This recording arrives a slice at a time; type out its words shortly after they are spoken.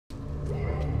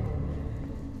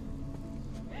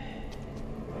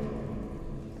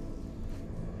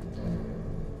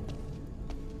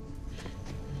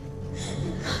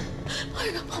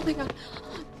Oh my God.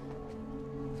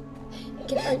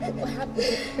 What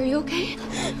happened? Are you okay?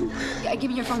 Yeah, give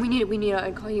me your phone. We need it.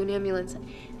 I'll call you an ambulance.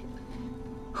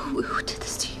 Who did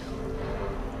this to you?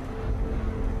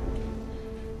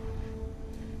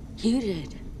 You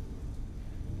did.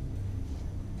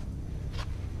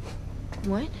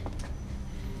 What?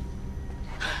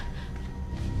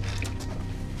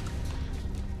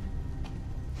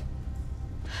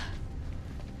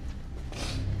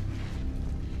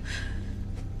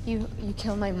 You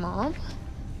killed my mom?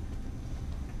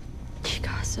 She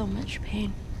caused so much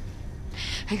pain.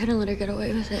 I couldn't let her get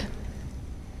away with it.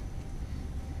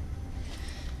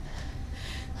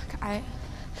 Look,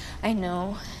 I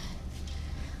know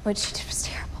what she did was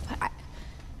terrible, but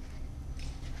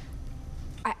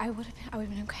I would have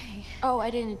been okay. Oh, I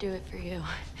didn't do it for you.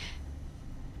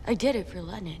 I did it for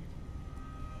Lennon.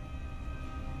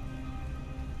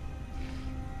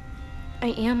 I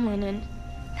am Lennon.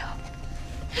 No.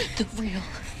 The real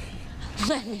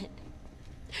Lennon.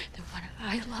 The one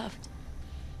I loved.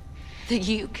 That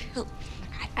you killed.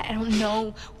 I don't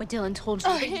know what Dylan told you.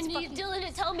 I didn't need Dylan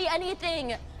to tell me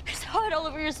anything. I saw it all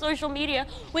over your social media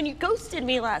when you ghosted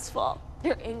me last fall.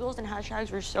 Your angles and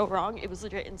hashtags were so wrong, it was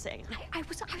legit insane. I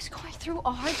was going through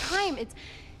a hard time.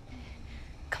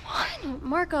 Come on,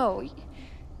 Marco. You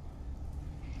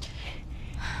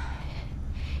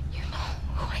know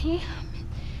who I am.